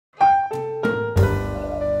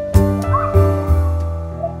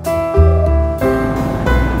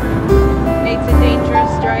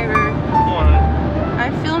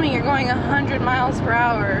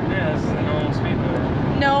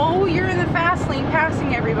hustling,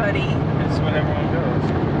 passing everybody. That's what everyone does.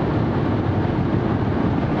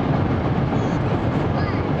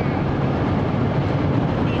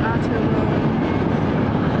 The automobile.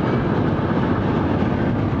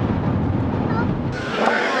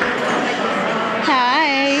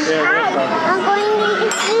 Hi. I'm going to the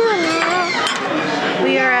zoo now.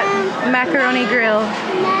 We are at Macaroni Grill. I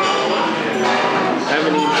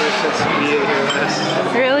haven't eaten here since we ate here last.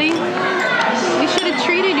 Really? You should have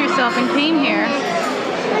treated yourself and came here.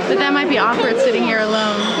 But that might be awkward sitting here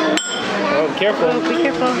alone. Oh, careful. Oh, be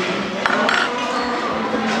careful.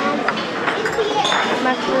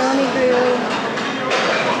 Macaroni Grill.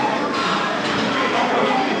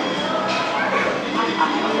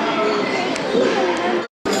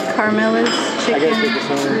 Carmela's chicken,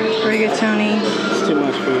 rigatoni. It's too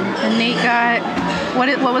much food. And Nate got,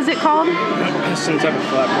 what was it called? Some type of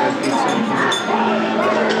flatbread pizza.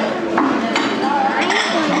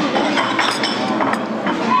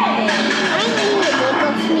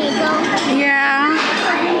 Yeah.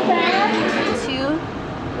 To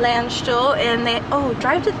Landstuhl, and they, oh,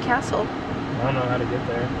 drive to the castle. I don't know how to get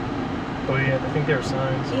there. Oh yeah, I think there are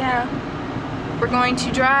signs. Yeah. We're going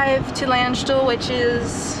to drive to Landstuhl, which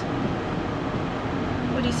is,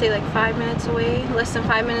 what do you say, like 5 minutes away? Less than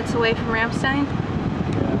 5 minutes away from Ramstein?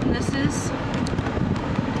 Yeah. And this is?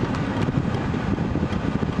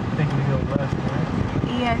 I think we go left, right?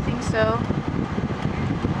 Yeah, I think so.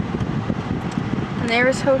 And there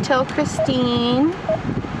is Hotel Christine.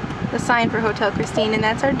 The sign for Hotel Christine, and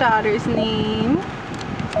that's our daughter's name.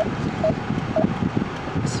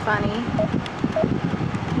 It's funny.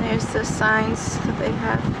 And there's the signs that they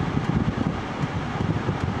have.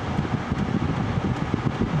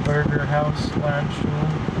 Burger House, Landstuhl.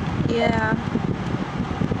 Yeah.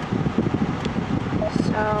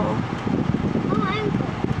 So. Oh, I'm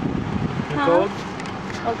You're cold?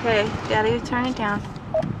 Okay, Daddy, turn it down.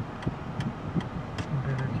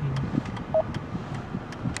 Burger King.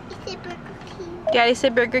 It's a Burger King. Daddy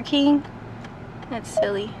said Burger King? That's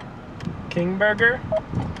silly. King Burger?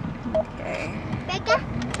 Okay. Burger?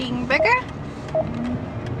 King Burger?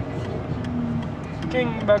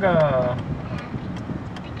 King Burger.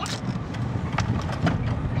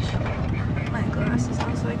 My glasses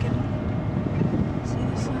on so I can see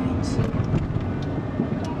the signs.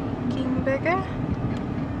 King Burger.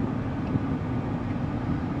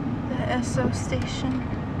 The Esso station.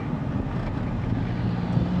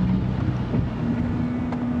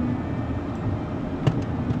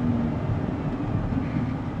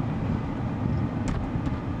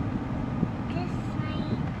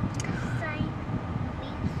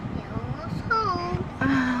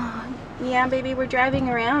 Yeah, baby, we're driving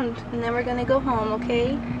around and then we're gonna go home,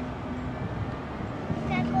 okay?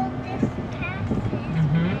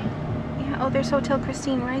 Yeah, oh, there's Hotel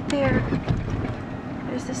Christine right there.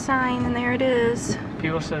 There's the sign and there it is.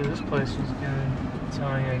 People said this place was good.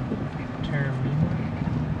 Italian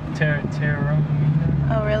Terramina.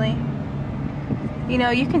 Oh, really? You know,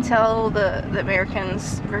 you can tell the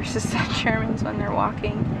Americans versus the Germans when they're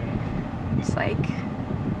walking. It's like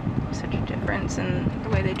such a difference in the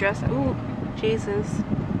way they dress. Ooh, Jesus.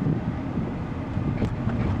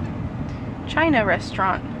 China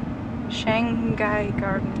restaurant. Shanghai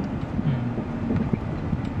Garden.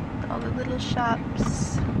 All the little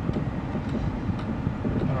shops.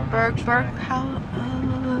 Burg, how?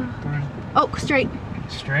 Oh, straight.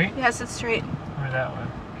 Straight? Yes, it's straight. Or that way?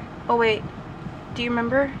 Oh, wait. Do you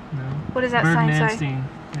remember? No. What does that Burg sign say?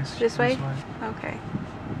 Nanstein. This way? Okay.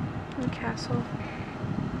 The castle.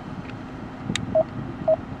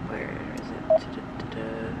 Where is it?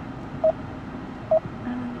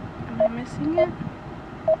 Am I missing it?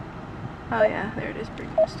 Oh yeah, there it is, Burg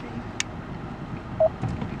Nanstein.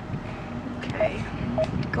 Okay.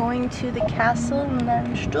 Going to the castle in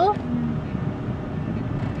Landstuhl.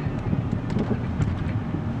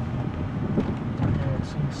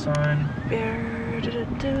 Some sign. Some sign here.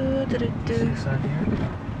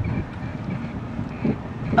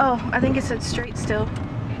 Oh, I think it said straight still.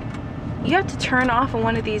 You have to turn off on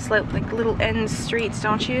one of these like little end streets,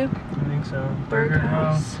 don't you? I think so. Burg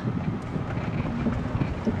House.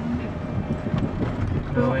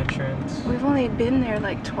 No entrance. We've only been there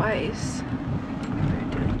like twice.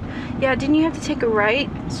 Yeah, didn't you have to take a right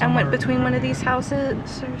and went between one of these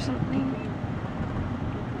houses or something?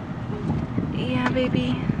 Yeah,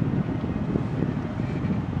 baby.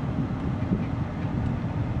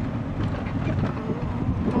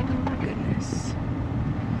 Oh my goodness.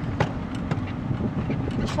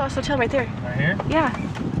 There's Lost Hotel right there. Right here? Yeah.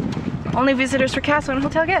 Only visitors for castle and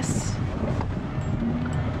hotel guests.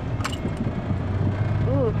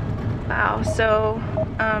 Ooh. Wow. So,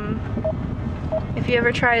 If you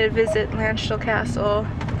ever try to visit Landstuhl Castle,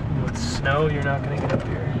 With snow, you're not gonna get up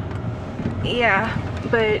here. yeah,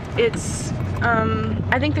 but it's,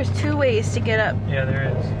 I think there's 2 ways to get up, Yeah,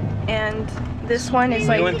 there is. and this one is We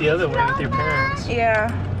like, went the other way with your parents.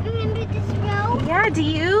 yeah. Remember this road? Yeah, do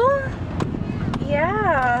you?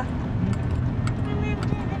 Yeah. Remember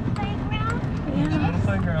the playground? There's a Yeah. little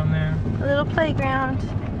playground there. A little playground.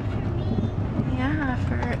 Yeah,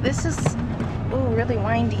 this is, ooh, really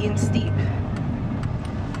windy and steep.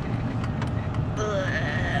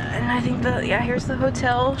 And I think here's the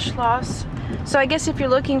hotel, Schloss. So I guess if you're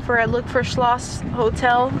looking for look for Schloss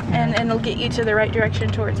Hotel, and it'll get you to the right direction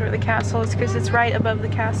towards where the castle is, because it's right above the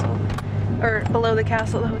castle, or below the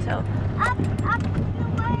castle, the hotel. Up the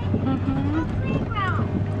way. Mm-hmm.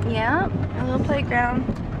 Playground. Yeah, a little playground.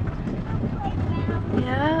 Playground.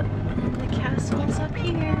 Yep, and the castle's up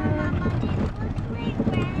here.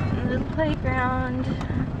 A little playground.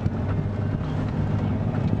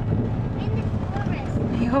 In the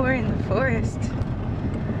forest. We're in the forest.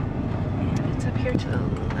 And it's up here to the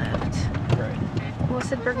left. Right. Well, it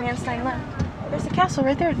said Burg Nanstein left. There's the castle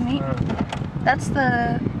right there, Nate. That's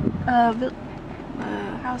the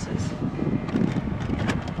houses.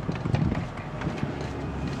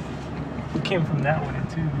 We came from that way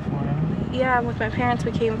too before. Huh? Yeah, with my parents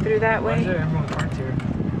we came through that Why is way. there everyone parked here?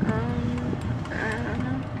 I don't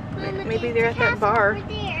know. Mama, Maybe there's they're the at that castle bar. over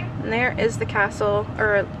there. And there is the castle,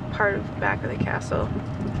 or a part of the back of the castle.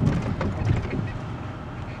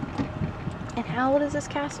 And how old is this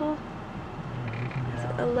castle? We can get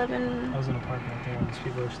out. 11. I was in a park right there. These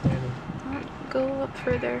people are standing. Go up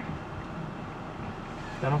further.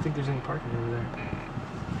 I don't think there's any parking over there.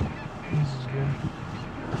 This is good.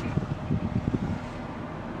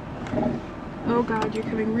 Oh god, you're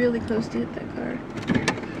coming really close to hit that car.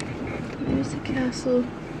 There's the castle.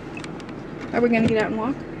 Are we gonna get out and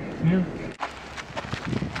walk? Yeah.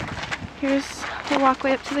 Here's the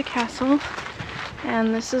walkway up to the castle.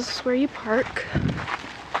 And this is where you park.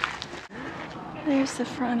 There's the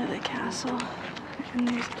front of the castle. And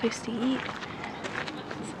there's a place to eat.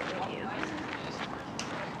 Let's look at you.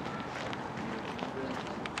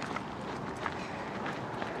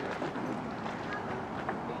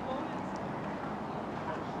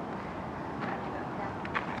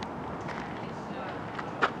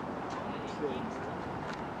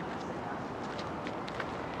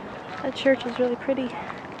 That church is really pretty.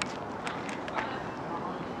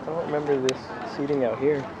 I don't remember this seating out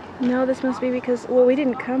here. No, this must be because, well, we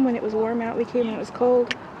didn't come when it was warm out. We came when it was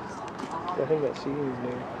cold. I think that seating is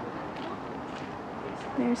there.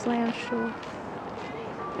 There's Landstuhl.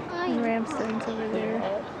 And Ramstein's over there.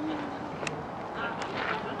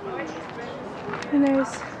 And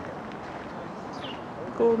there's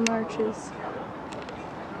golden arches.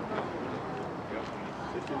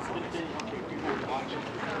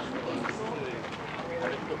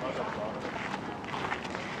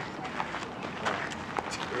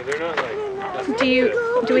 They're not like.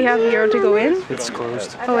 Do we have here to go in? It's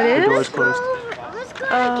closed. Oh, it The is? door's closed. Let's go to the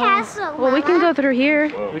castle. Well, we can go through here.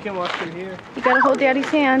 We can walk through here. You gotta hold Daddy's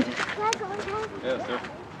hand. Yeah, sir.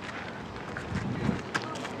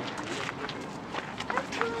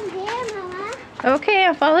 Let's go in there, Mama. Okay,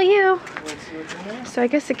 I'll follow you. Let's see what's in there. So I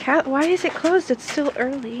guess why is it closed? It's still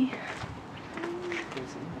early.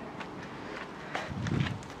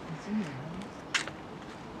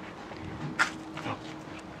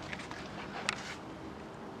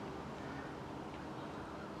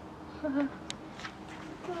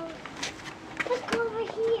 Let's go over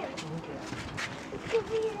here. Let's go over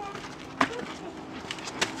here.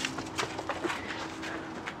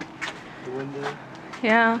 The window.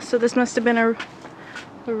 Yeah, so this must have been a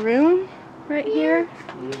room right here.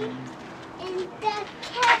 In the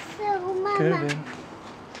castle, Mama. Could have been.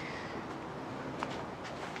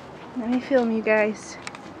 Let me film you guys.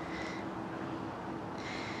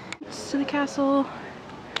 To the castle.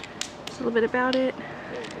 Just a little bit about it.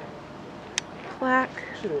 Plaque.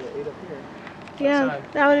 Should have ate up here. Yeah,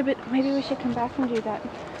 Outside. that would have been. Maybe we should come back and do that.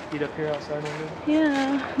 Eat up here outside maybe?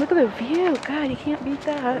 Yeah, look at the view. God, you can't beat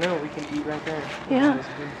that. No, we can eat right there. Yeah. Nice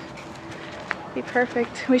view. Be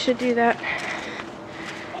perfect. We should do that.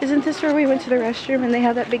 Isn't this where we went to the restroom and they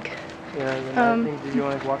have that big? Yeah, and then I think, did you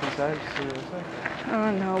want to walk inside to see what it's like?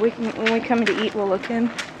 Oh no, we can. When we come to eat, we'll look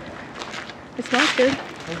in. It smells good.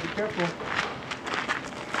 Hey, be careful.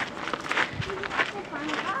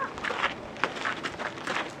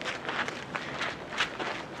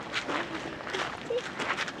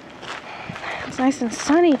 It's nice and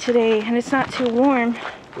sunny today, and it's not too warm.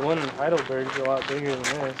 The one in Heidelberg is a lot bigger than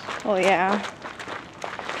this. Oh yeah.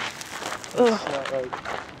 It's Ugh. not like...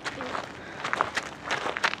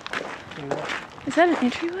 You know, Is that an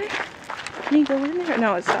entryway? Can you go in there?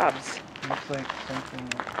 No, it stops. Looks like something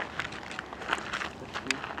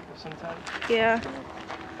of some type. Yeah.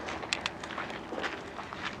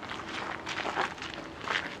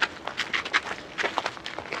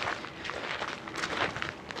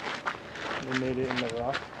 They made it in the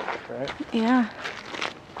rock, right? Yeah.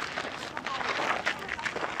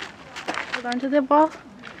 Hold on to the ball.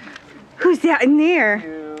 Who's that in there?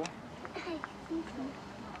 You.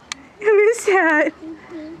 Who is that?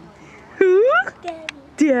 Who?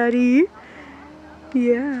 Daddy.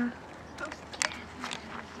 Yeah.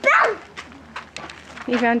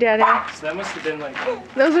 You found Daddy. So that must have been like.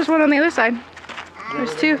 There's just one on the other side.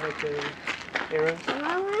 There's two. Like the arrows.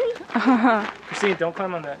 Uh-huh. Christine, don't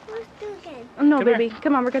climb on that. Oh, no, Come baby. here.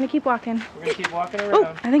 Come on, we're gonna keep walking. We're gonna keep walking Oh,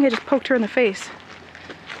 around. I think I just poked her in the face.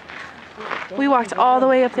 We walked all the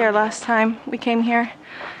way up there last time we came here.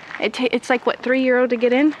 It's like, what, €3 to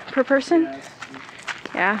get in per person? Yes.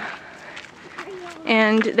 Yeah.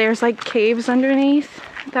 And there's like caves underneath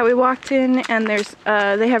that we walked in, and there's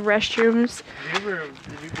they have restrooms. Did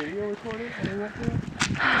you video record it when you went there?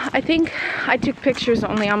 I think I took pictures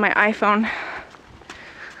only on my iPhone.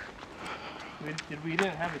 We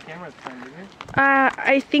didn't have a camera at the time, did we?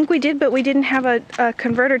 I think we did, but we didn't have a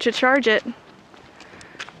converter to charge it.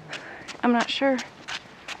 I'm not sure.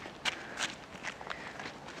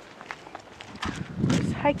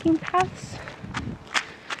 There's hiking paths.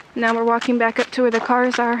 Now we're walking back up to where the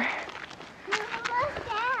cars are.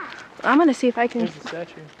 I'm gonna see if I can. There's the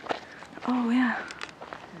statue. Oh yeah.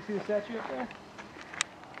 You see the statue up there?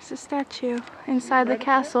 There's a statue inside the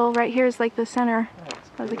castle. Right here is like the center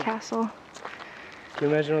Oh, of the castle. can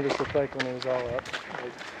you imagine what this looked like when it was all up?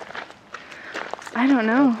 Like, I don't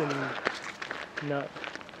know. nothing, not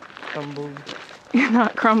crumbled.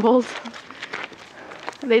 Not crumbled.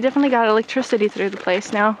 They definitely got electricity through the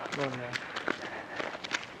place now. Oh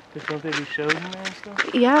no. Don't they do shows in there and stuff?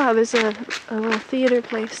 Yeah, there's a little theater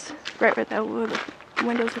place right there with the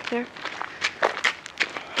windows up there.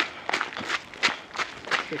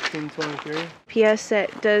 1623. PS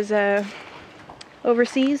that does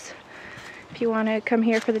overseas. If you want to come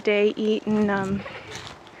here for the day, eat, and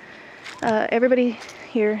everybody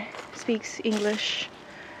here speaks English.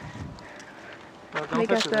 No, They don't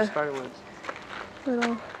touch got the the- spiderwebs.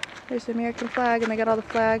 There's the American flag, and they got all the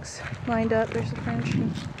flags lined up. There's the French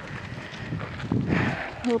and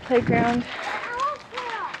little playground.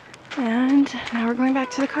 And now we're going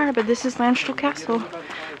back to the car, but this is Landstuhl Castle.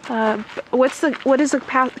 What is the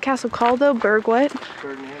castle called though? Burg what?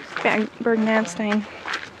 Burg Nanstein. Burg Nanstein.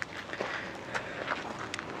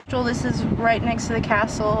 Joel, this is right next to the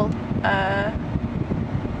castle.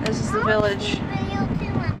 This is the village.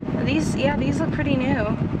 These look pretty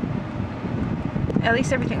new. At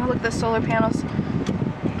least everything. Oh, look, the solar panels.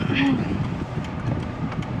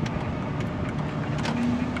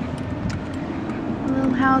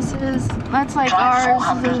 Little houses. That's like ours.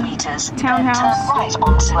 The townhouse. Turn right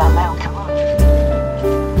onto American Road.